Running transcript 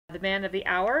The man of the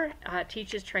hour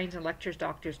teaches, trains, and lectures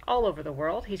doctors all over the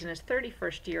world. He's in his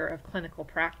 31st year of clinical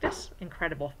practice,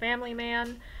 incredible family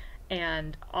man,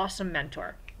 and awesome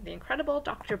mentor, the incredible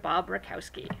Dr. Bob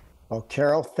Rakowski. Well,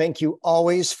 Carol, thank you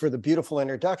always for the beautiful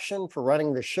introduction, for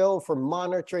running the show, for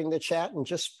monitoring the chat, and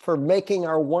just for making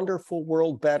our wonderful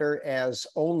world better as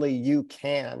only you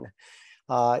can.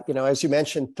 As you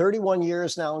mentioned, 31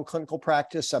 years now in clinical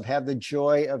practice. I've had the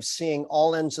joy of seeing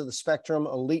all ends of the spectrum,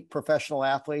 elite professional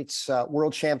athletes,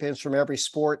 world champions from every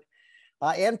sport,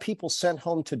 and people sent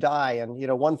home to die. And,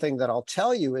 one thing that I'll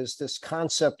tell you is this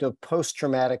concept of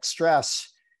post-traumatic stress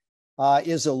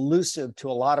is elusive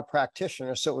to a lot of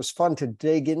practitioners. So it was fun to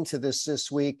dig into this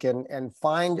week and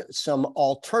find some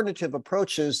alternative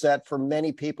approaches that for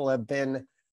many people have been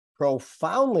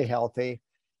profoundly healthy.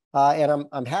 And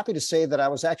I'm happy to say that I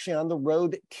was actually on the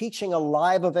road teaching a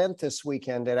live event this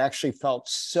weekend. It actually felt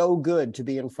so good to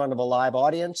be in front of a live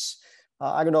audience.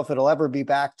 I don't know if it'll ever be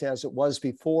back to as it was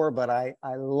before, but I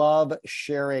love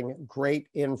sharing great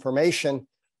information.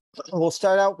 We'll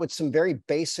start out with some very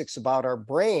basics about our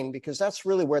brain, because that's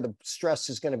really where the stress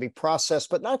is going to be processed,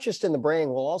 but not just in the brain.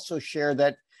 We'll also share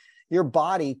that your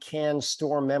body can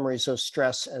store memories of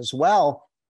stress as well.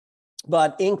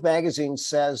 But Inc. magazine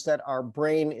says that our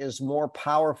brain is more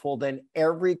powerful than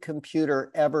every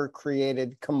computer ever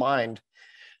created combined.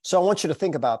 So I want you to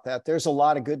think about that. There's a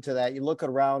lot of good to that. You look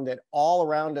around at all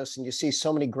around us and you see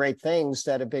so many great things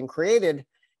that have been created,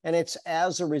 and it's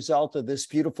as a result of this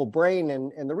beautiful brain.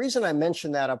 And the reason I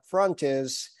mention that up front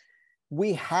is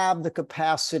we have the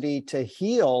capacity to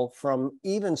heal from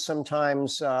even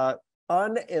sometimes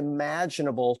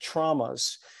unimaginable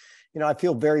traumas. I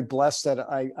feel very blessed that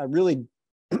I really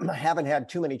haven't had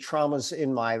too many traumas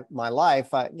in my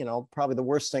life. Probably the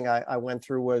worst thing I went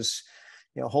through was,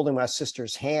 holding my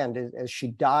sister's hand as she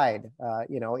died.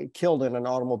 It killed in an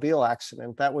automobile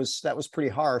accident. That was pretty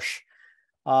harsh.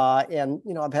 And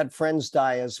I've had friends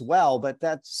die as well, but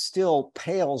that still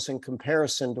pales in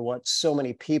comparison to what so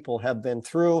many people have been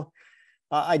through.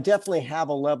 I definitely have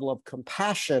a level of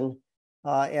compassion.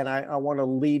 And I want to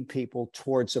lead people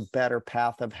towards a better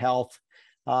path of health.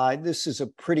 This is a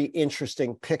pretty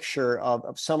interesting picture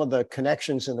of some of the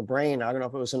connections in the brain. I don't know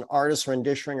if it was an artist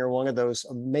rendition or one of those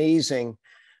amazing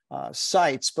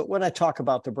sites, but when I talk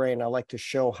about the brain, I like to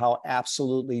show how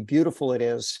absolutely beautiful it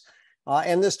is.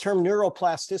 And this term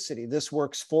neuroplasticity, this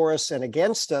works for us and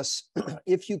against us.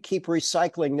 If you keep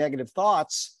recycling negative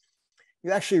thoughts,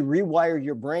 you actually rewire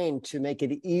your brain to make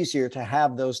it easier to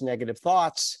have those negative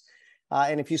thoughts.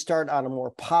 And if you start on a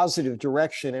more positive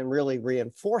direction and really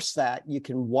reinforce that, you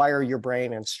can wire your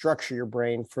brain and structure your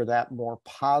brain for that more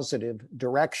positive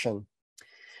direction.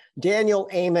 Daniel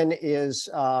Amen is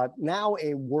now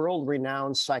a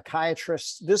world-renowned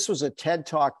psychiatrist. This was a TED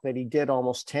Talk that he did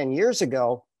almost 10 years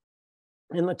ago.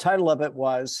 And the title of it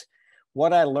was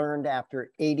What I Learned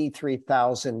After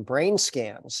 83,000 Brain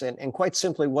Scans. And quite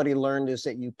simply, what he learned is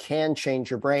that you can change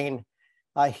your brain.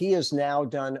 He has now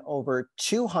done over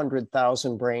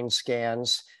 200,000 brain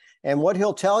scans. And what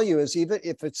he'll tell you is even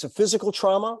if it's a physical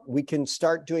trauma, we can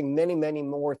start doing many, many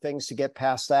more things to get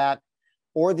past that.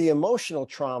 Or the emotional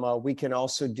trauma, we can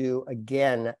also do,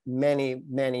 again, many,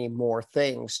 many more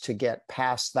things to get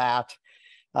past that.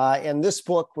 And this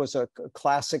book was a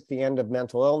classic, The End of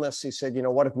Mental Illness. He said,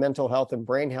 what if mental health and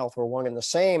brain health were one and the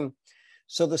same?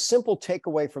 So the simple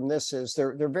takeaway from this is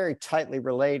they're very tightly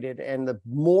related. And the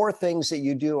more things that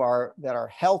you do that are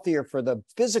healthier for the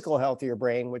physical health of your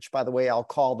brain, which, by the way, I'll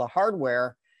call the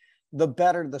hardware, the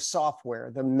better the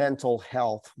software, the mental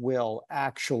health will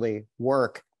actually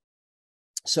work.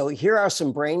 So here are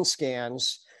some brain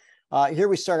scans. Here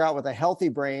we start out with a healthy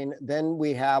brain. Then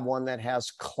we have one that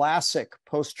has classic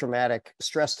post-traumatic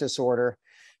stress disorder.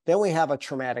 Then we have a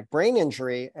traumatic brain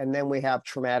injury, and then we have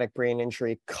traumatic brain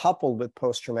injury coupled with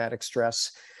post-traumatic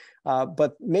stress.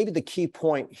 But maybe the key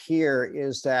point here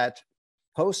is that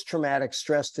post-traumatic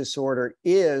stress disorder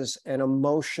is an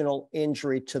emotional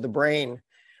injury to the brain.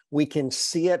 We can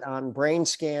see it on brain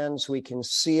scans. We can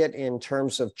see it in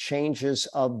terms of changes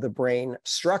of the brain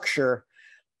structure.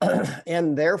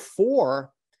 And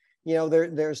therefore,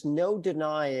 there's no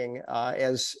denying,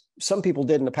 as some people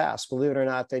did in the past, believe it or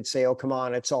not, they'd say, oh, come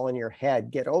on, it's all in your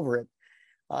head, get over it.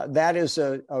 That is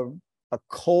a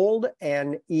cold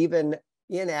and even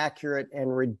inaccurate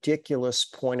and ridiculous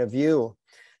point of view.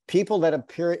 People that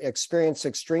experience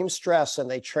extreme stress and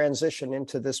they transition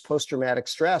into this post-traumatic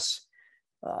stress,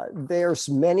 there's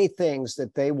many things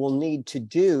that they will need to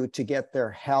do to get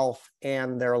their health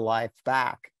and their life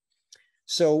back.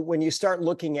 So when you start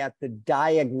looking at the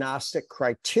diagnostic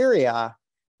criteria,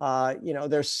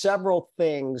 There's several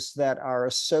things that are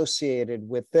associated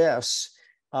with this.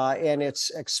 And it's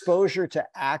exposure to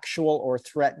actual or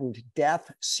threatened death,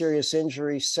 serious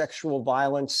injury, sexual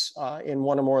violence in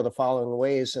one or more of the following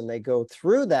ways, and they go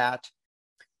through that.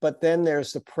 But then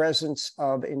there's the presence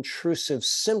of intrusive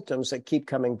symptoms that keep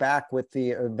coming back with the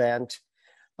event.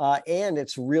 And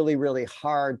it's really, really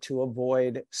hard to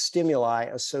avoid stimuli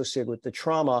associated with the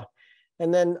trauma.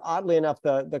 And then oddly enough,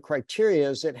 the criteria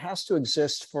is it has to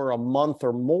exist for a month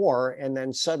or more, and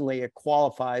then suddenly it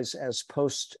qualifies as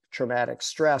post-traumatic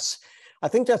stress. I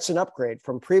think that's an upgrade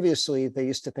from previously, they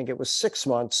used to think it was 6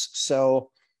 months.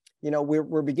 So,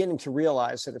 we're beginning to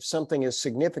realize that if something is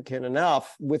significant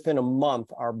enough, within a month,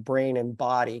 our brain and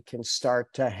body can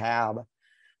start to have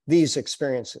these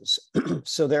experiences.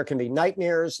 So there can be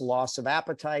nightmares, loss of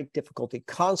appetite, difficulty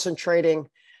concentrating,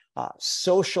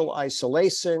 social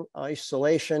isolation,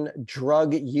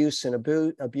 drug use and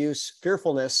abuse,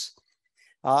 fearfulness.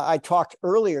 I talked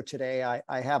earlier today,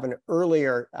 I have an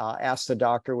earlier Ask the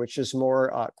Doctor, which is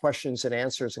more questions and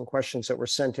answers and questions that were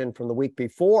sent in from the week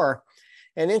before.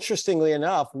 And interestingly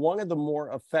enough, one of the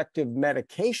more effective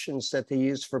medications that they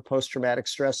use for post-traumatic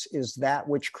stress is that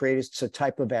which creates a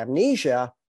type of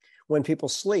amnesia when people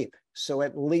sleep. So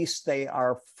at least they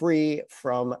are free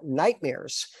from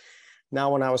nightmares.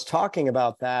 Now, when I was talking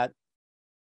about that,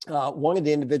 one of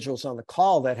the individuals on the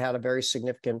call that had a very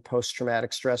significant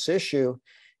post-traumatic stress issue,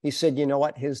 he said, you know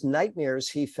what, his nightmares,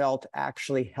 he felt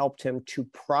actually helped him to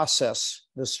process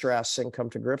the stress and come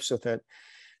to grips with it.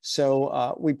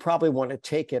 So we probably want to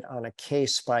take it on a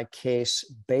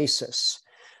case-by-case basis.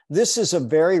 This is a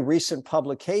very recent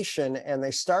publication, and they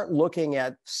start looking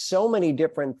at so many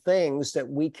different things that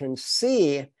we can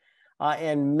see.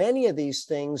 And many of these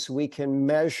things we can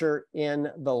measure in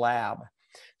the lab.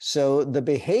 So the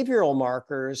behavioral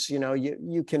markers,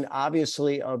 you can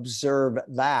obviously observe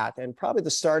that. And probably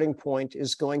the starting point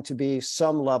is going to be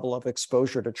some level of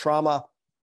exposure to trauma,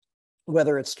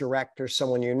 whether it's direct or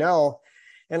someone you know.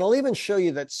 And I'll even show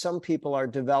you that some people are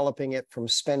developing it from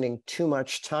spending too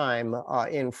much time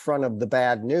in front of the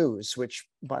bad news, which,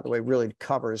 by the way, really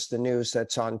covers the news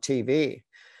that's on TV.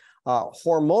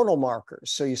 Hormonal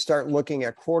markers. So you start looking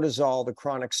at cortisol, the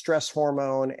chronic stress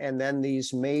hormone, and then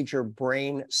these major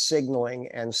brain signaling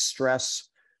and stress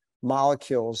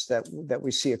molecules that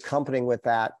we see accompanying with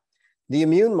that. The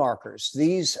immune markers,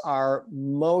 these are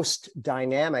most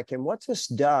dynamic. And what this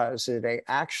does is it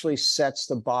actually sets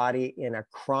the body in a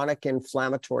chronic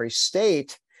inflammatory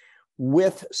state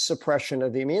with suppression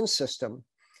of the immune system.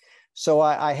 So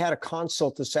I had a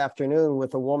consult this afternoon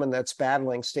with a woman that's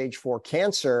battling stage 4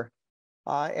 cancer,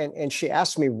 and she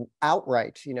asked me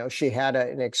outright, she had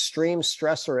an extreme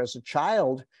stressor as a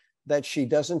child that she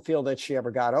doesn't feel that she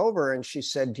ever got over. And she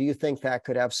said, do you think that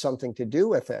could have something to do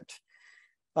with it?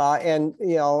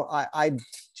 I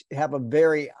have a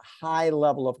very high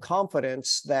level of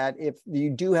confidence that if you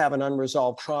do have an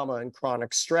unresolved trauma and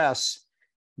chronic stress,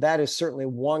 that is certainly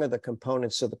one of the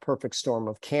components of the perfect storm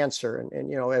of cancer.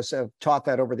 And as I've taught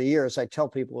that over the years, I tell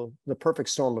people the perfect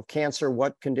storm of cancer,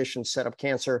 what conditions set up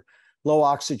cancer: low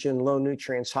oxygen, low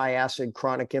nutrients, high acid,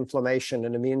 chronic inflammation,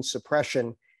 and immune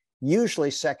suppression,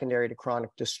 usually secondary to chronic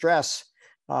distress.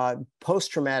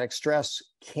 Post-traumatic stress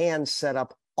can set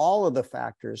up all of the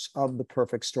factors of the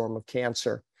perfect storm of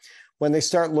cancer. When they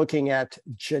start looking at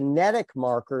genetic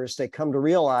markers, they come to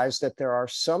realize that there are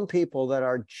some people that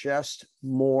are just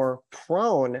more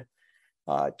prone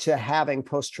to having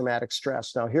post-traumatic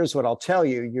stress. Now, here's what I'll tell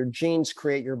you. Your genes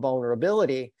create your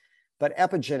vulnerability, but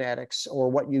epigenetics, or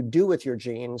what you do with your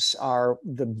genes, are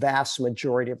the vast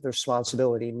majority of the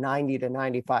responsibility, 90 to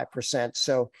 95%.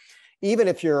 So even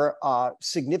if you're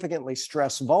significantly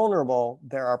stress vulnerable,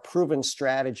 there are proven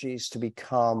strategies to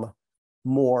become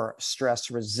more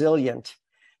stress resilient.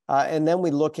 And then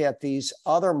we look at these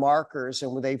other markers,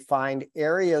 and they find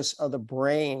areas of the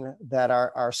brain that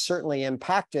are certainly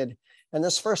impacted. And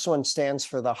this first one stands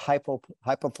for the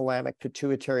hypothalamic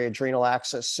pituitary adrenal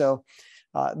axis. So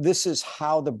this is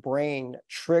how the brain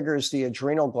triggers the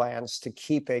adrenal glands to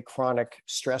keep a chronic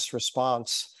stress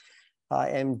response.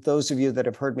 And those of you that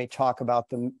have heard me talk about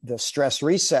the stress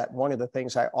reset, one of the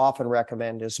things I often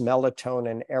recommend is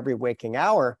melatonin every waking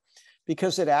hour,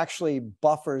 because it actually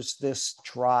buffers this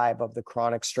drive of the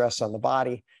chronic stress on the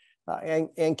body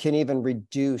and can even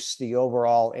reduce the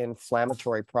overall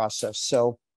inflammatory process.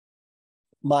 So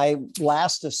my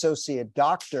last associate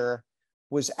doctor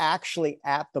was actually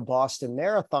at the Boston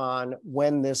Marathon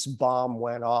when this bomb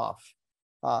went off.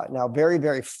 Now, very,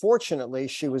 very fortunately,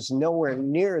 she was nowhere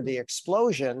near the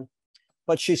explosion,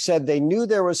 But she said they knew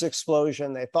there was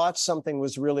explosion. They thought something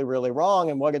was really, really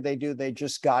wrong. And what did they do? They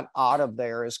just got out of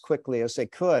there as quickly as they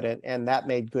could. And that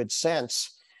made good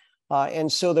sense.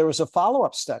 And so there was a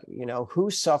follow-up study, you know,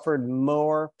 who suffered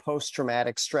more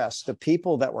post-traumatic stress, the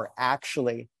people that were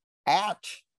actually at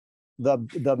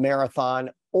the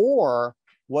marathon, or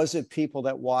was it people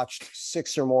that watched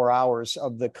 6 or more hours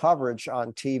of the coverage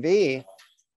on TV?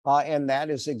 And that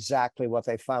is exactly what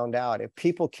they found out. If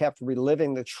people kept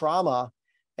reliving the trauma,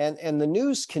 and the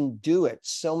news can do it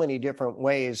so many different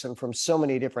ways and from so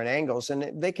many different angles,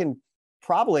 and they can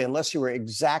probably, unless you were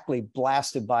exactly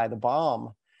blasted by the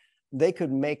bomb, they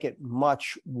could make it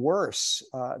much worse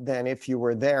than if you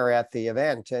were there at the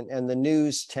event. And the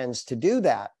news tends to do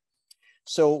that.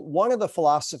 So one of the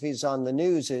philosophies on the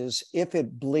news is, if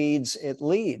it bleeds, it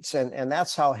leads. And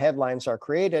that's how headlines are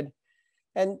created.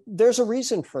 And there's a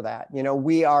reason for that. You know,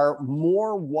 we are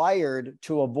more wired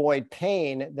to avoid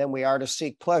pain than we are to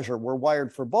seek pleasure. We're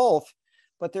wired for both,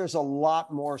 but there's a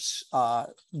lot more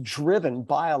driven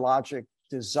biologic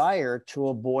desire to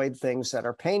avoid things that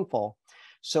are painful.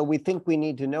 So we think we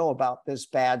need to know about this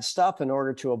bad stuff in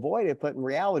order to avoid it. But in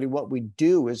reality, what we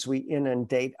do is we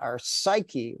inundate our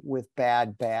psyche with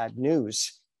bad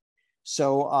news.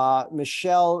 So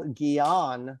Michelle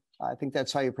Guillen, I think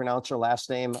that's how you pronounce her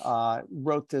last name,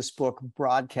 wrote this book,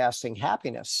 Broadcasting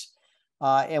Happiness.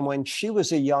 And when she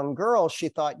was a young girl, she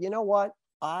thought, you know what?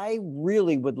 I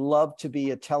really would love to be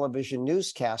a television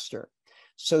newscaster.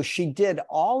 So she did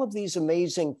all of these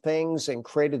amazing things and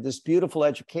created this beautiful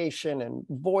education and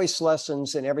voice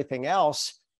lessons and everything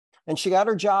else. And she got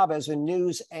her job as a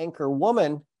news anchor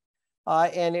woman.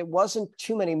 And it wasn't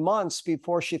too many months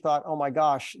before she thought, oh my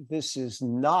gosh, this is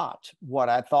not what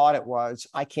I thought it was.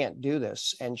 I can't do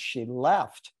this. And she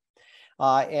left.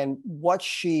 And what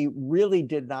she really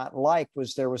did not like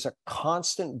was there was a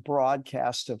constant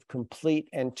broadcast of complete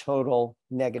and total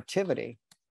negativity.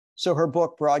 So her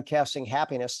book, Broadcasting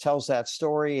Happiness, tells that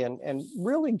story and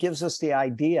really gives us the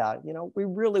idea, you know, we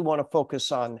really want to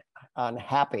focus on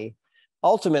happy.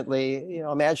 Ultimately, you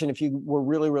know, imagine if you were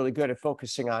really, really good at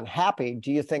focusing on happy,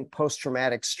 do you think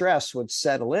post-traumatic stress would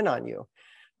settle in on you?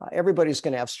 Everybody's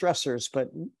going to have stressors,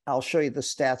 but I'll show you the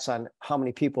stats on how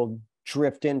many people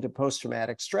drift into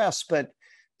post-traumatic stress. But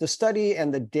the study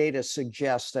and the data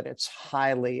suggest that it's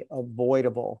highly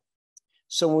avoidable.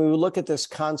 So when we look at this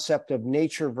concept of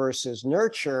nature versus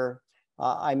nurture,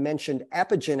 I mentioned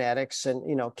epigenetics, and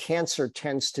you know, cancer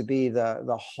tends to be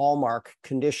the hallmark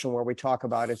condition where we talk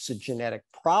about it's a genetic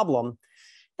problem.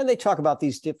 And they talk about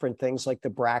these different things like the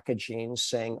BRCA genes,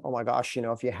 saying, oh my gosh, you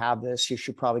know, if you have this, you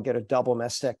should probably get a double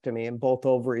mastectomy and both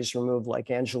ovaries removed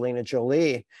like Angelina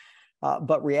Jolie.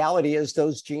 But reality is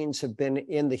those genes have been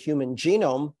in the human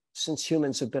genome since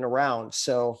humans have been around.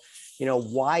 So, you know,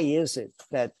 why is it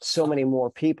that so many more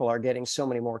people are getting so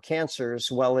many more cancers?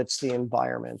 Well, it's the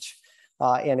environment.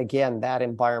 And again, that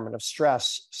environment of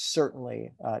stress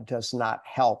certainly does not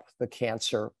help the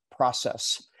cancer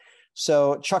process.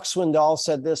 So Chuck Swindoll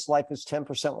said this: life is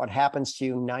 10% what happens to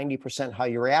you, 90% how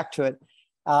you react to it.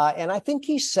 And I think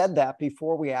he said that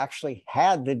before we actually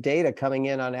had the data coming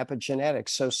in on epigenetics.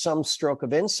 So some stroke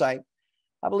of insight.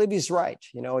 I believe he's right.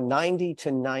 You know, 90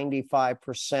 to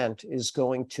 95% is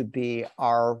going to be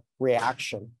our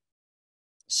reaction.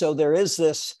 So there is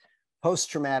this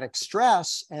post-traumatic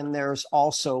stress, and there's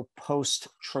also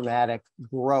post-traumatic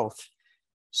growth.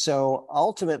 So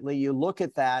ultimately, you look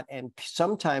at that, and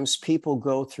sometimes people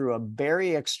go through a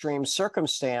very extreme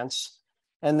circumstance,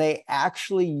 and they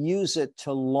actually use it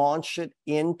to launch it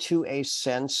into a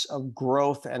sense of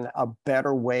growth and a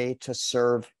better way to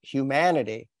serve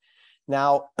humanity.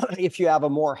 Now, if you have a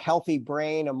more healthy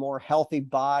brain, a more healthy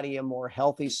body, a more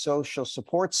healthy social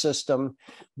support system,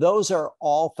 those are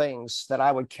all things that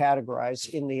I would categorize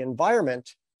in the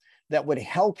environment that would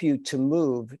help you to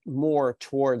move more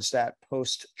towards that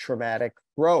post-traumatic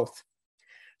growth.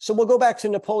 So we'll go back to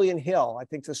Napoleon Hill. I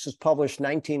think this was published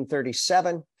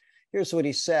 1937. Here's what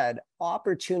he said: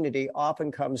 opportunity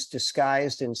often comes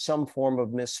disguised in some form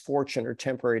of misfortune or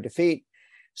temporary defeat.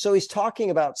 So he's talking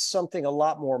about something a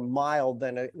lot more mild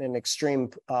than an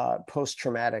extreme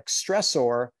post-traumatic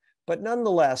stressor, but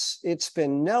nonetheless, it's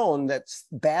been known that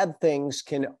bad things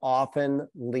can often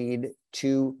lead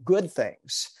to good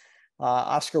things.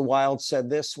 Oscar Wilde said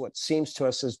this: what seems to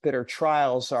us as bitter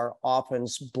trials are often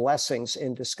blessings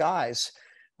in disguise.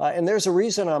 And there's a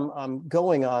reason I'm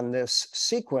going on this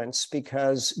sequence,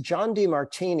 because John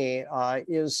DeMartini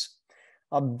is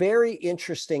a very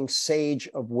interesting sage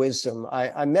of wisdom.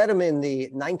 I met him in the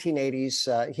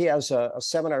 1980s. He has a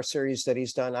seminar series that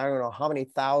he's done, I don't know how many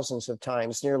thousands of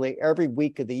times, nearly every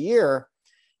week of the year.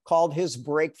 called his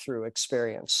breakthrough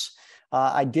experience.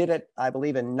 I did it, I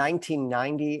believe, in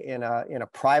 1990 in a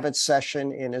private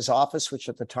session in his office, which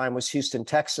at the time was Houston,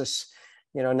 Texas.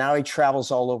 Now he travels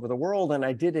all over the world, and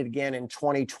I did it again in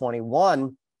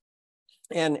 2021.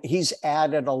 And he's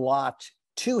added a lot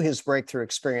to his breakthrough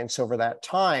experience over that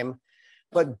time.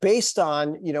 But based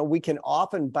on, we can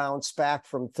often bounce back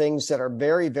from things that are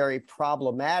very, very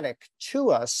problematic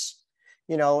to us.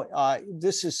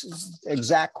 This is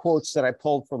exact quotes that I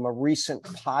pulled from a recent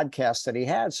podcast that he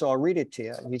had. So I'll read it to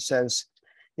you. He says,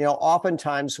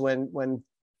 oftentimes when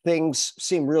things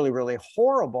seem really, really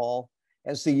horrible,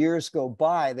 as the years go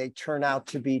by, they turn out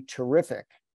to be terrific.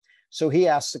 So he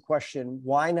asks the question,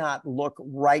 why not look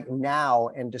right now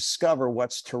and discover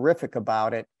what's terrific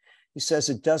about it? He says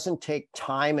it doesn't take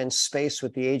time and space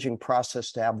with the aging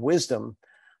process to have wisdom.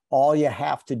 All you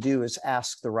have to do is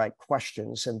ask the right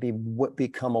questions and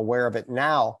become aware of it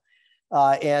now.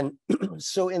 And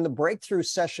so in the breakthrough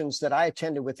sessions that I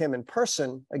attended with him in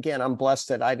person, again, I'm blessed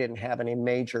that I didn't have any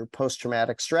major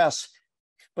post-traumatic stress,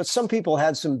 but some people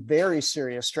had some very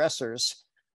serious stressors.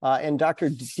 And Dr.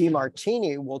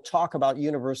 Demartini will talk about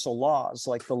universal laws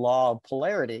like the law of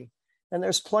polarity. And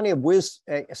there's plenty of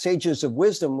sages of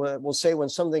wisdom will say when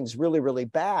something's really, really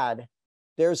bad,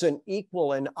 there's an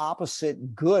equal and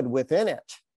opposite good within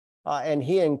it. And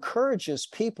he encourages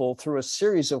people through a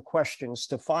series of questions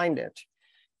to find it.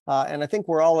 And I think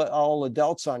we're all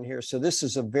adults on here, so this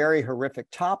is a very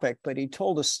horrific topic, but he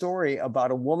told a story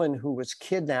about a woman who was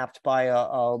kidnapped by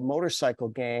a motorcycle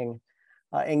gang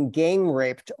and gang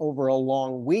raped over a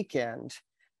long weekend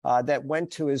that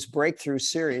went to his breakthrough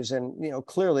series. And,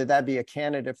 clearly that'd be a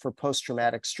candidate for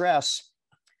post-traumatic stress.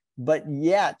 But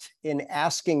yet, in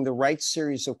asking the right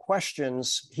series of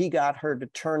questions, he got her to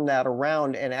turn that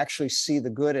around and actually see the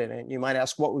good in it. You might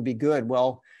ask, what would be good?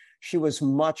 Well, she was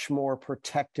much more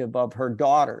protective of her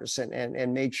daughters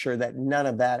and made sure that none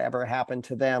of that ever happened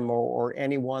to them or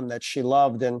anyone that she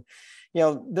loved. And,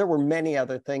 there were many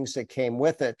other things that came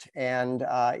with it. And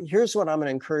here's what I'm going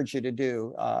to encourage you to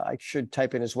do. I should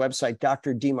type in his website,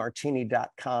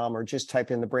 drdemartini.com, or just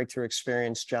type in the breakthrough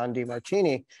experience, John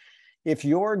Demartini. If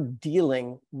you're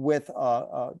dealing with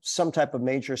some type of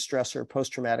major stress or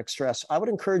post-traumatic stress, I would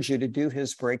encourage you to do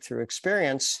his breakthrough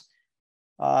experience.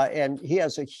 And he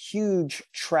has a huge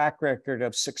track record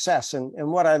of success. And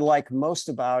what I like most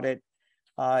about it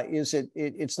is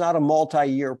it's not a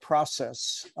multi-year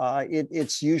process.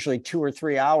 It's usually 2 or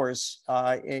 3 hours,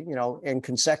 and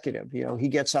consecutive. He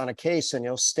gets on a case and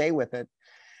he'll stay with it.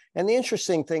 And the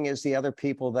interesting thing is the other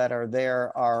people that are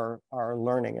there are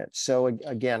learning it. So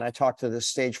again, I talked to this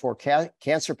stage 4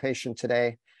 cancer patient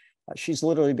today. She's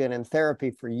literally been in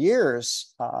therapy for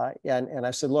years. And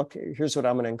I said, look, here's what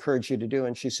I'm going to encourage you to do.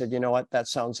 And she said, you know what, that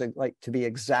sounds like to be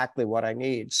exactly what I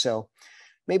need. So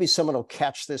maybe someone will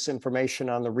catch this information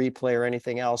on the replay or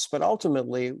anything else. But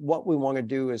ultimately, what we want to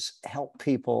do is help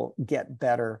people get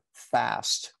better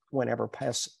fast whenever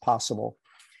possible.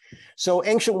 So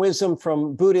ancient wisdom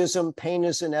from Buddhism: pain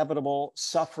is inevitable,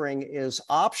 suffering is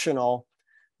optional.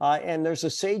 And there's a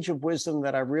sage of wisdom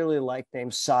that I really like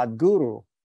named Sadhguru.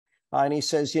 And he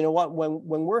says, you know what, when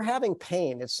we're having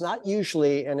pain, it's not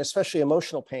usually, and especially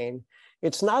emotional pain,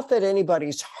 it's not that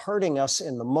anybody's hurting us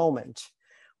in the moment.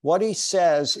 What he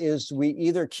says is we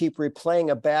either keep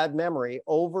replaying a bad memory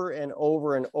over and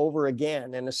over and over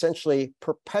again, and essentially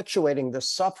perpetuating the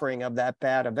suffering of that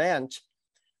bad event,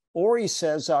 or he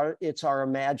says it's our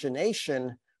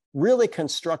imagination really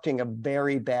constructing a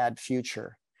very bad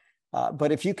future.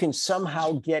 But if you can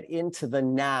somehow get into the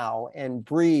now and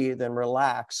breathe and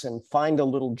relax and find a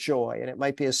little joy, and it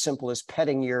might be as simple as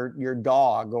petting your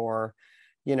dog or,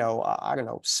 I don't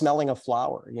know, smelling a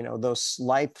flower, those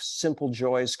life simple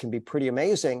joys can be pretty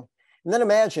amazing. And then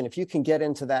imagine if you can get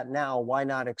into that now, why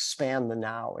not expand the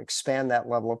now, expand that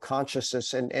level of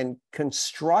consciousness and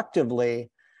constructively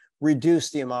reduce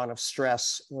the amount of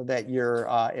stress that you're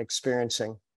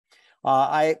experiencing.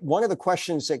 One of the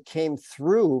questions that came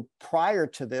through prior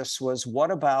to this was,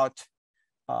 what about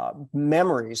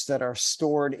memories that are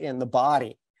stored in the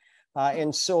body?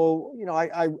 And so,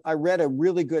 I read a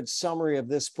really good summary of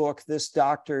this book. This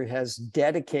doctor has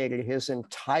dedicated his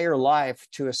entire life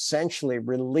to essentially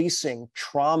releasing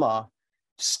trauma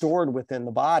stored within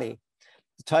the body.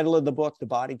 The title of the book, The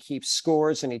Body Keeps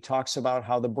Scores, and he talks about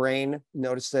how the brain,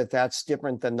 notice that that's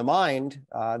different than the mind.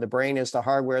 The brain is the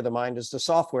hardware, the mind is the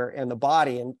software, and the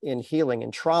body in healing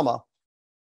and trauma.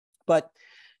 But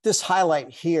this highlight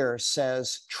here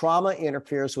says, trauma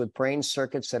interferes with brain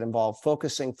circuits that involve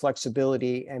focusing,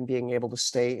 flexibility, and being able to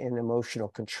stay in emotional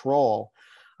control.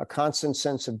 A constant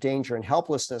sense of danger and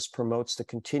helplessness promotes the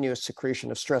continuous secretion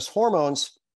of stress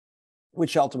hormones,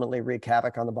 which ultimately wreak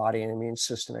havoc on the body and immune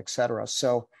system, et cetera.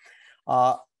 So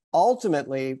uh,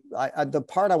 ultimately, the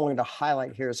part I wanted to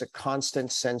highlight here is a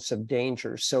constant sense of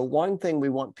danger. So one thing we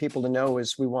want people to know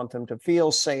is we want them to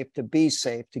feel safe, to be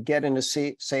safe, to get in a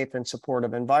safe and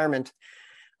supportive environment,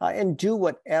 and do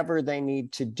whatever they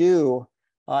need to do.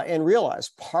 And realize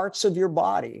parts of your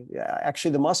body,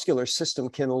 actually the muscular system,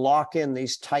 can lock in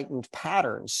these tightened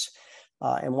patterns.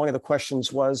 And one of the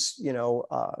questions was,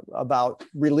 about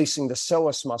releasing the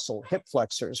psoas muscle, hip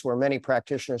flexors, where many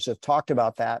practitioners have talked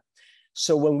about that.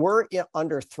 So when we're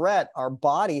under threat, our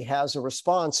body has a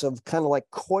response of kind of like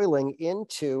coiling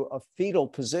into a fetal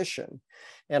position.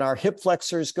 And our hip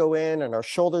flexors go in and our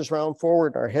shoulders round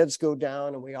forward, our heads go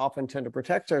down, and we often tend to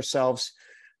protect ourselves.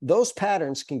 Those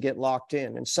patterns can get locked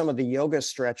in. And some of the yoga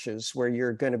stretches where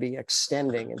you're going to be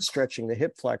extending and stretching the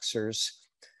hip flexors,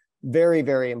 very,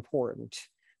 very important.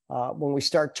 When we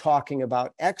start talking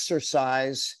about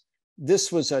exercise,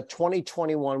 this was a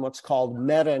 2021, what's called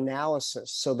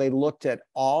meta-analysis. So they looked at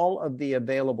all of the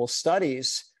available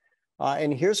studies.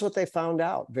 And here's what they found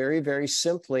out. Very, very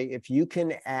simply, if you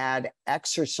can add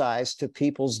exercise to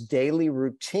people's daily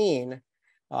routine,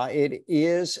 it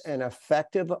is an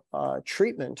effective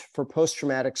treatment for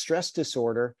post-traumatic stress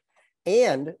disorder.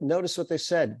 And notice what they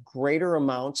said, greater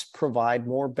amounts provide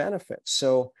more benefits.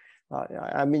 So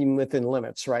I mean, within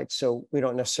limits, right? So we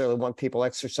don't necessarily want people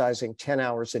exercising 10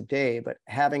 hours a day, but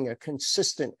having a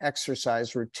consistent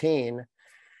exercise routine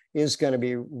is going to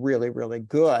be really, really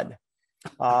good.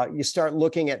 You start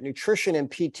looking at nutrition and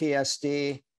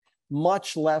PTSD,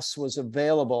 much less was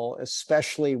available,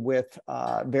 especially with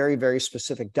very, very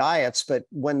specific diets. But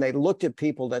when they looked at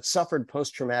people that suffered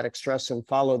post-traumatic stress and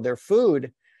followed their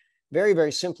food, very,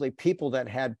 very simply, people that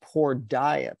had poor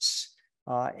diets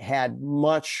had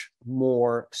much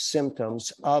more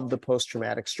symptoms of the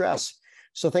post-traumatic stress.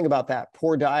 So think about that.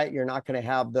 Poor diet, you're not going to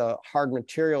have the hard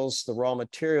materials, the raw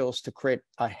materials to create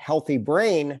a healthy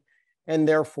brain, and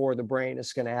therefore the brain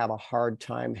is going to have a hard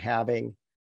time having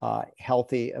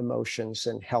healthy emotions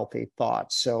and healthy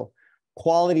thoughts. So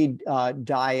quality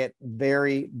diet,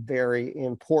 very, very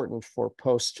important for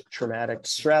post-traumatic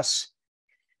stress.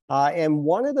 And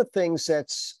one of the things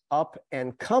that's up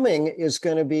and coming is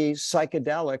going to be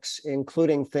psychedelics,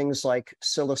 including things like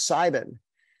psilocybin.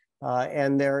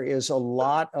 And there is a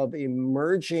lot of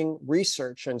emerging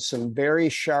research and some very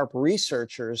sharp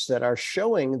researchers that are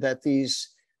showing that these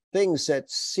things that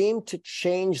seem to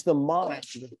change the mind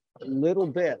a little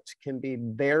bit can be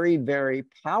very, very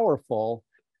powerful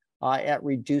at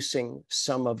reducing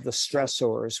some of the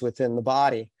stressors within the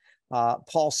body.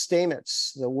 Paul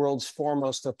Stamets, the world's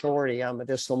foremost authority on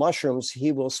medicinal mushrooms,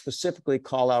 he will specifically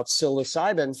call out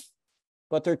psilocybin,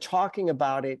 but they're talking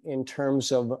about it in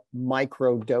terms of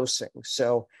micro dosing.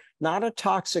 So not a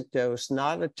toxic dose,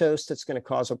 not a dose that's going to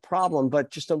cause a problem, but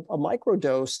just a micro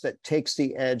dose that takes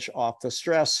the edge off the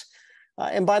stress.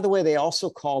 And by the way, they also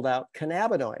called out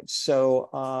cannabinoids.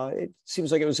 So it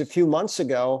seems like it was a few months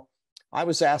ago, I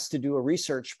was asked to do a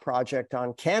research project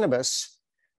on cannabis.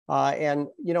 And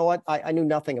you know what? I knew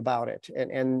nothing about it.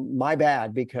 And my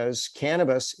bad, because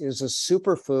cannabis is a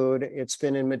superfood. It's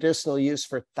been in medicinal use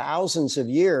for thousands of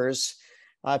years.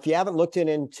 If you haven't looked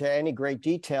into any great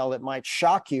detail, it might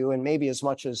shock you, and maybe as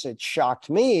much as it shocked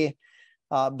me.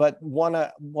 But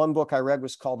one book I read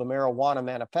was called The Marijuana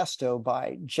Manifesto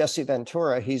by Jesse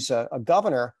Ventura. He's a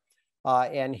governor.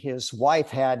 And his wife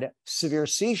had severe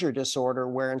seizure disorder,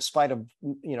 where in spite of,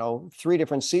 3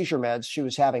 different seizure meds, she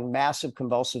was having massive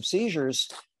convulsive seizures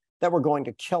that were going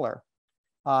to kill her.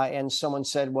 And someone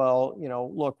said, well,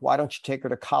 look, why don't you take her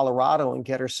to Colorado and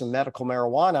get her some medical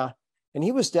marijuana? And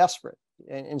he was desperate.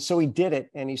 And so he did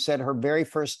it. And he said her very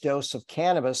first dose of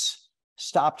cannabis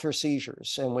stopped her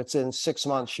seizures. And within 6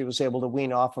 months, she was able to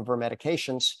wean off of her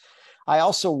medications. I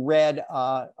also read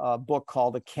a book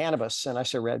called The Cannabis, and I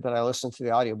say read, but I listened to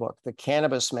the audiobook, The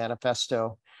Cannabis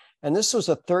Manifesto. And this was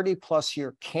a 30-plus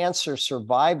year cancer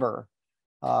survivor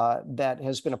that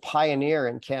has been a pioneer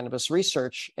in cannabis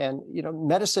research. And,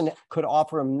 medicine could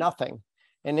offer him nothing.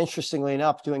 And interestingly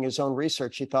enough, doing his own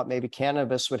research, he thought maybe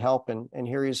cannabis would help. And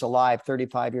here he's alive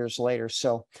 35 years later.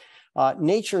 So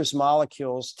nature's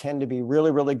molecules tend to be really,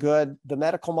 really good. The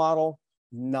medical model,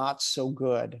 not so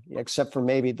good, except for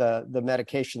maybe the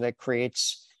medication that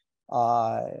creates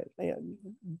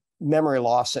memory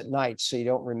loss at night, so you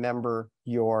don't remember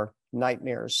your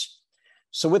nightmares.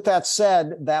 So with that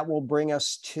said, that will bring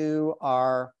us to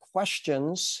our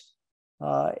questions.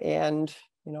 And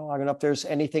I don't know if there's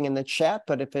anything in the chat,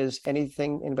 but if there's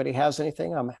anything, anybody has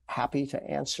anything, I'm happy to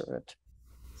answer it.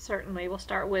 Certainly. We'll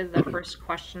start with the first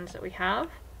questions that we have.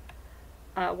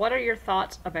 What are your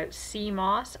thoughts about sea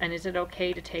moss, and is it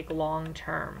okay to take long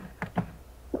term?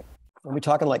 Are we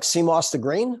talking like sea moss the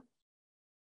green?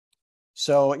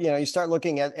 So, you start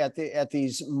looking at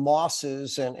these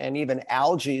mosses and even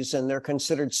algae, and they're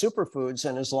considered superfoods.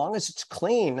 And as long as it's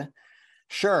clean,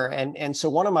 sure. And so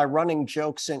one of my running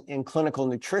jokes in clinical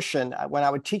nutrition, when I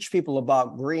would teach people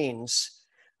about greens,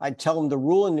 I'd tell them the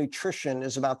rule in nutrition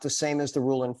is about the same as the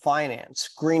rule in finance.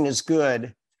 Green is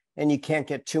good, and you can't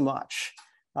get too much.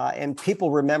 And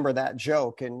people remember that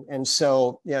joke. And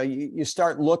so, you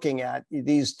start looking at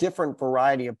these different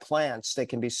variety of plants. They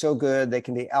can be so good, they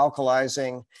can be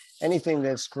alkalizing. Anything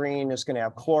that's green is going to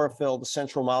have chlorophyll. The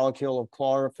central molecule of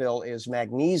chlorophyll is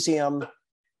magnesium.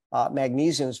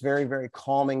 Magnesium is very, very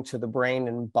calming to the brain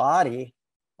and body.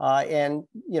 And,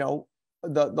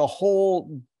 the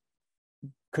whole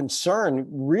concern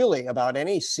really about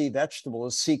any sea vegetable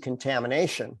is sea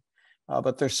contamination.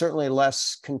 But they're certainly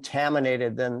less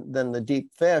contaminated than the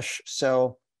deep fish.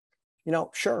 So,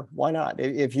 sure, why not?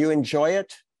 If you enjoy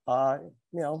it,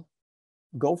 go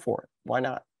for it. Why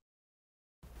not?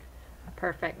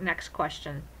 Perfect. Next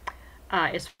question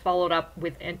is followed up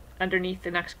with underneath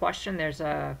the next question. There's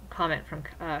a comment from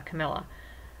Camilla.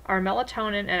 Are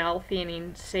melatonin and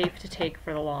L-theanine safe to take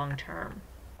for the long term?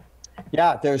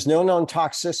 Yeah, there's no known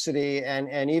toxicity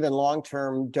and even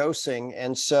long-term dosing.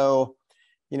 And so,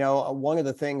 one of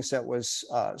the things that was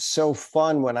so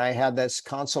fun when I had this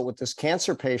consult with this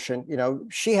cancer patient,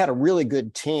 she had a really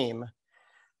good team,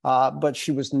 but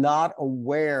she was not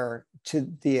aware to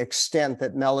the extent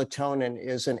that melatonin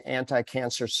is an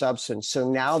anti-cancer substance.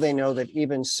 So now they know that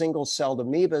even single-celled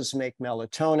amoebas make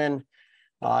melatonin.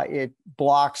 It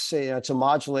blocks, it's a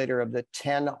modulator of the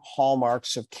 10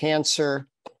 hallmarks of cancer.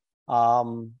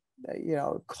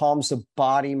 Calms the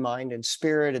body, mind, and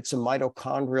spirit. It's a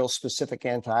mitochondrial specific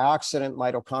antioxidant.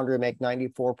 Mitochondria make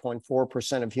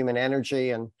 94.4% of human energy,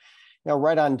 and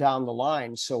right on down the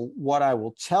line. So what I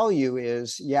will tell you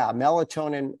is, yeah,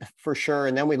 melatonin for sure.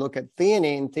 And then we look at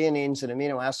theanine. Theanine's an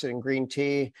amino acid in green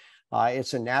tea.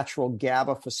 It's a natural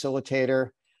GABA facilitator.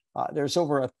 There's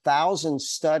over 1,000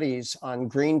 studies on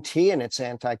green tea and its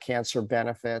anti-cancer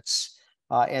benefits.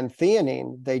 And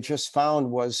theanine, they just found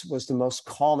was the most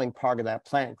calming part of that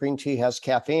plant. Green tea has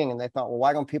caffeine, and they thought, well,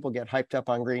 why don't people get hyped up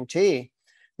on green tea? And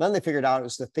then they figured out it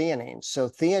was the theanine. So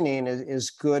theanine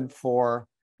is good for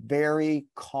very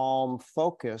calm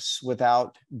focus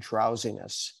without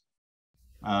drowsiness.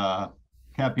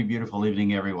 Happy, beautiful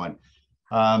evening, everyone.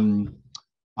 I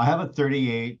have a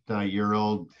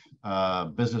 38-year-old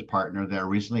business partner that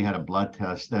recently had a blood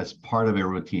test that's part of a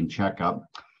routine checkup.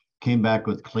 Came back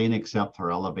with clean except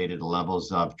for elevated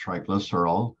levels of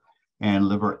triglycerol and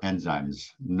liver enzymes.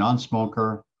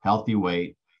 Non-smoker, healthy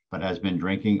weight, but has been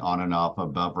drinking on and off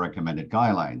above recommended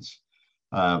guidelines.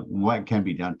 What can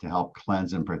be done to help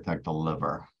cleanse and protect the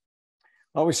liver?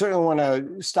 Well, we certainly want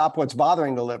to stop what's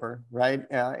bothering the liver, right?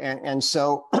 And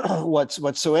so what's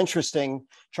so interesting,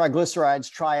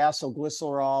 triglycerides,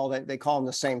 triacylglycerol, they call them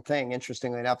the same thing.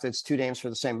 Interestingly enough, it's two names for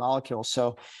the same molecule.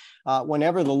 So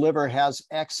whenever the liver has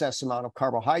excess amount of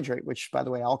carbohydrate, which, by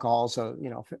the way, alcohol is a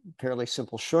fairly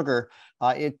simple sugar,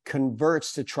 it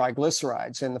converts to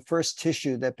triglycerides. And the first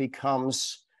tissue that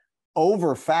becomes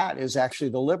over fat is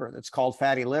actually the liver. That's called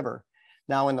fatty liver.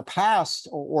 Now, in the past,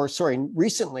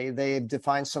 recently, they've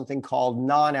defined something called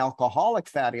non-alcoholic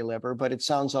fatty liver, but it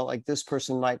sounds like this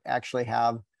person might actually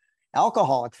have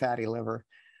alcoholic fatty liver.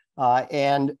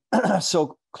 And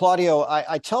so, Claudio,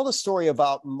 I tell the story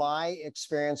about my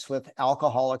experience with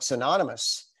Alcoholics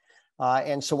Anonymous.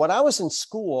 And so when I was in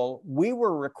school, we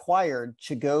were required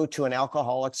to go to an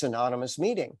Alcoholics Anonymous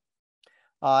meeting.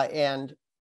 And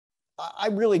I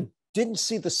really didn't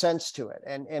see the sense to it.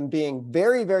 And being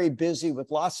very, very busy with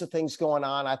lots of things going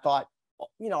on, I thought,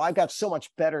 I've got so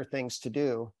much better things to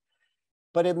do.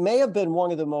 But it may have been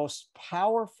one of the most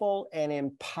powerful and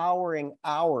empowering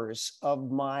hours of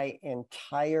my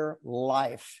entire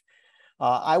life.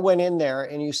 I went in there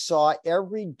and you saw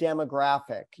every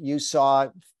demographic. You saw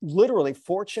literally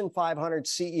Fortune 500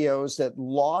 CEOs that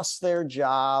lost their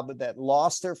job, that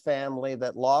lost their family,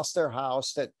 that lost their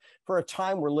house, that for a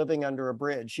time were living under a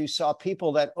bridge. You saw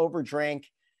people that overdrank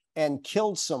and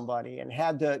killed somebody and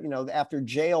had to, after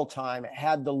jail time,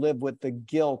 had to live with the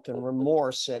guilt and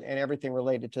remorse and everything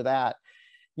related to that.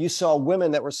 You saw women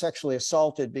that were sexually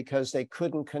assaulted because they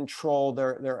couldn't control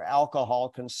their alcohol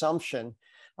consumption.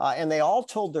 And they all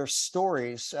told their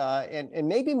stories and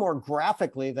maybe more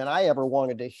graphically than I ever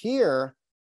wanted to hear.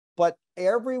 But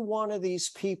every one of these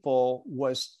people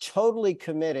was totally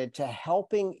committed to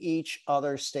helping each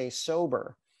other stay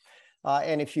sober.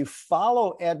 And if you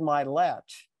follow Ed Milet,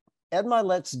 Ed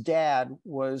Milet's dad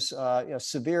was a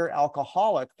severe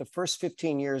alcoholic the first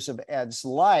 15 years of Ed's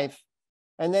life,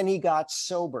 and then he got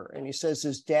sober. And he says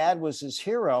his dad was his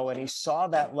hero, and he saw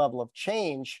that level of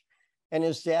change, and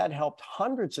his dad helped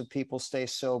hundreds of people stay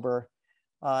sober.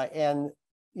 And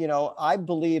I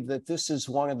believe that this is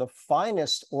one of the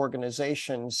finest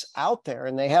organizations out there,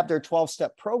 and they have their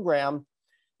 12-step program.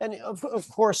 And of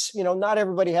course, not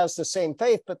everybody has the same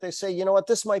faith, but they say, you know what,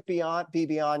 this might be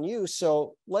beyond you.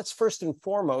 So let's first and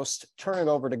foremost turn it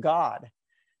over to God.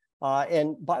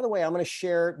 And by the way, I'm going to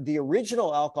share the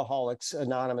original Alcoholics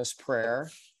Anonymous prayer.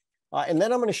 And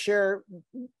then I'm going to share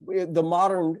the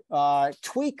modern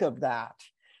tweak of that.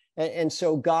 And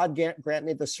so God grant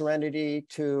me the serenity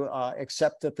to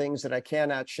accept the things that I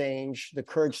cannot change, the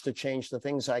courage to change the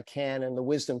things I can, and the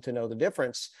wisdom to know the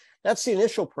difference. That's the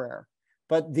initial prayer.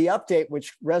 But the update,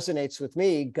 which resonates with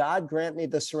me, God grant me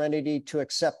the serenity to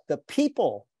accept the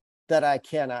people that I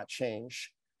cannot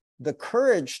change, the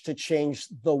courage to change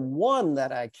the one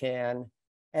that I can,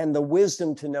 and the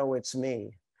wisdom to know it's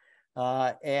me.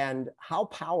 And how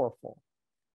powerful.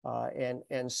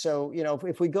 And so,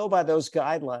 if we go by those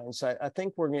guidelines, I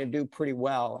think we're going to do pretty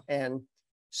well. And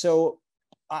so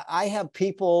I have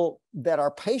people that are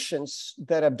patients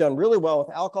that have done really well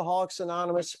with Alcoholics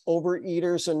Anonymous,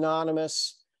 Overeaters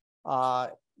Anonymous.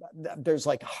 There's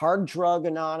like Hard Drug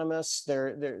Anonymous.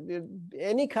 There,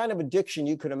 any kind of addiction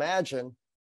you could imagine,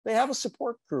 they have a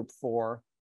support group for,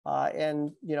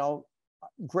 and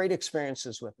great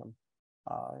experiences with them.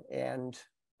 And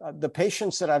the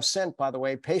patients that I've sent, by the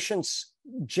way, patients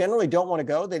generally don't want to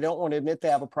go. They don't want to admit they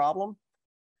have a problem.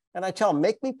 And I tell them,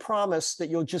 make me promise that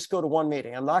you'll just go to one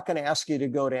meeting. I'm not going to ask you to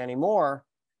go to any more.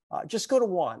 Just go to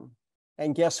one.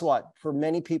 And guess what? For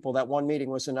many people, that one meeting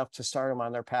was enough to start them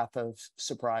on their path of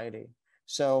sobriety.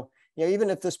 So, even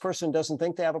if this person doesn't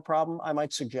think they have a problem, I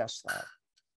might suggest that.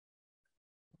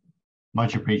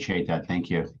 Much appreciate that. Thank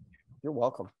you. You're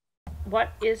welcome.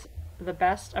 What is the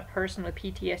best a person with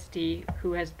PTSD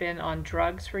who has been on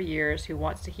drugs for years, who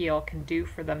wants to heal, can do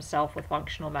for themselves with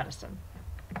functional medicine?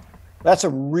 That's a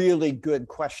really good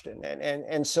question.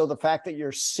 And so the fact that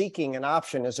you're seeking an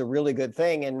option is a really good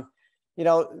thing. And,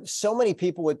 so many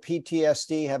people with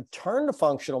PTSD have turned to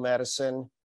functional medicine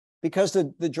because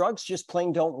the drugs just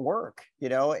plain don't work,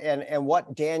 and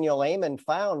what Daniel Amen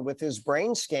found with his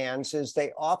brain scans is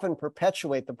they often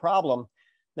perpetuate the problem.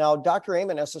 Now, Dr.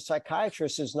 Amen, as a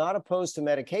psychiatrist, is not opposed to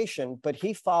medication, but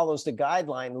he follows the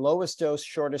guideline, lowest dose,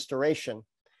 shortest duration.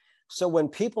 So when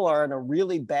people are in a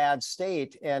really bad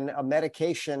state and a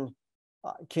medication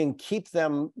can keep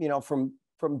them,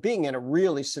 from being in a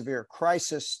really severe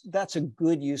crisis, that's a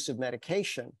good use of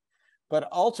medication. But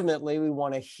ultimately, we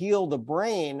want to heal the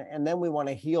brain, and then we want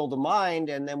to heal the mind,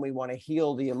 and then we want to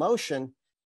heal the emotion.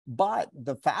 But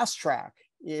the fast track,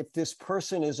 if this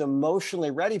person is emotionally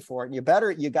ready for it, you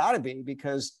got to be,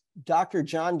 because Dr.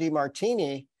 John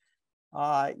DeMartini,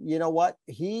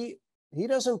 he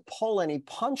doesn't pull any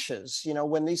punches.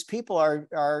 When these people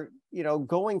are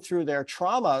going through their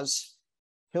traumas,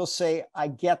 he'll say, I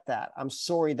get that. I'm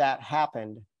sorry that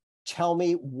happened. Tell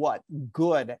me what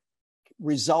good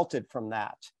resulted from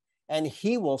that. And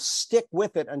he will stick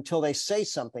with it until they say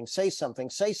something.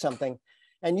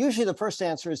 And usually the first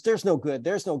answer is, there's no good.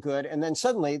 And then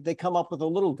suddenly they come up with a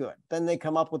little good. Then they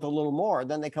come up with a little more.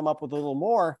 Then they come up with a little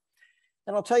more.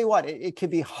 And I'll tell you what, it can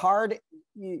be hard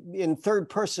in third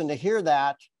person to hear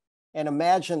that and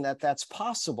imagine that that's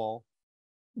possible.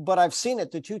 But I've seen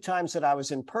it the two times that I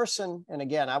was in person. And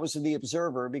again, I was the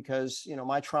observer because,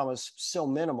 my trauma is so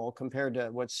minimal compared to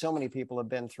what so many people have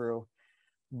been through.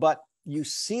 But you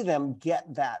see them get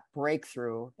that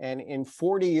breakthrough. And in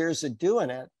 40 years of doing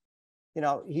it,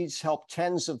 he's helped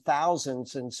tens of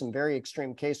thousands in some very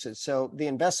extreme cases. So the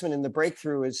investment in the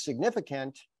breakthrough is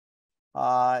significant.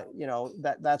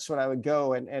 That's what I would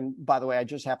go. And by the way, I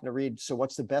just happened to read, so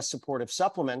what's the best supportive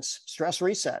supplements? Stress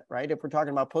reset, right? If we're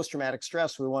talking about post-traumatic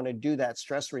stress, we want to do that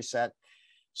stress reset.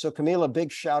 So Camila,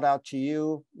 big shout out to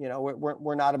you.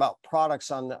 We're not about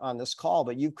products on this call,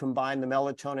 but you combine the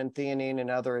melatonin and theanine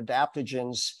and other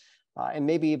adaptogens, and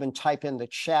maybe even type in the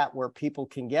chat where people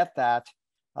can get that.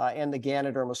 And the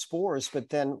Ganoderma spores, but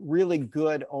then really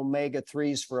good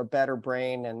omega-3s for a better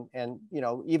brain. And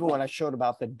even when I showed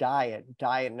about the diet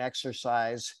and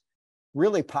exercise,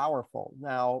 really powerful.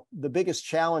 Now, the biggest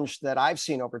challenge that I've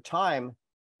seen over time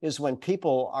is when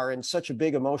people are in such a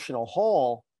big emotional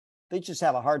hole, they just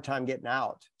have a hard time getting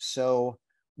out. So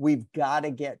we've got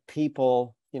to get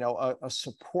people, a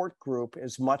support group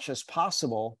as much as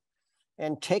possible,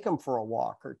 and take them for a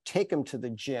walk or take them to the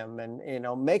gym and,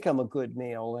 make them a good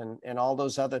meal and all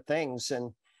those other things.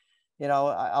 And, you know,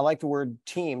 I like the word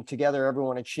team. Together,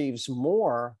 everyone achieves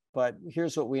more. But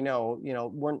here's what we know, you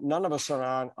know, none of us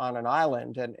are on an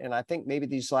island. And I think maybe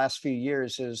these last few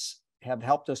years have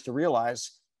helped us to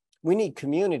realize we need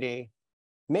community,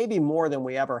 maybe more than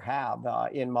we ever have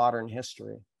in modern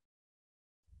history.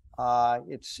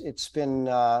 It's been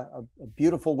a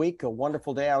beautiful week, a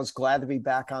wonderful day. I was glad to be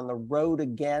back on the road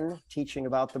again, teaching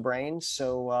about the brain.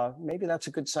 So maybe that's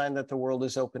a good sign that the world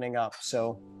is opening up.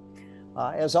 So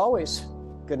as always,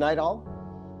 good night all,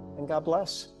 and God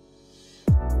bless.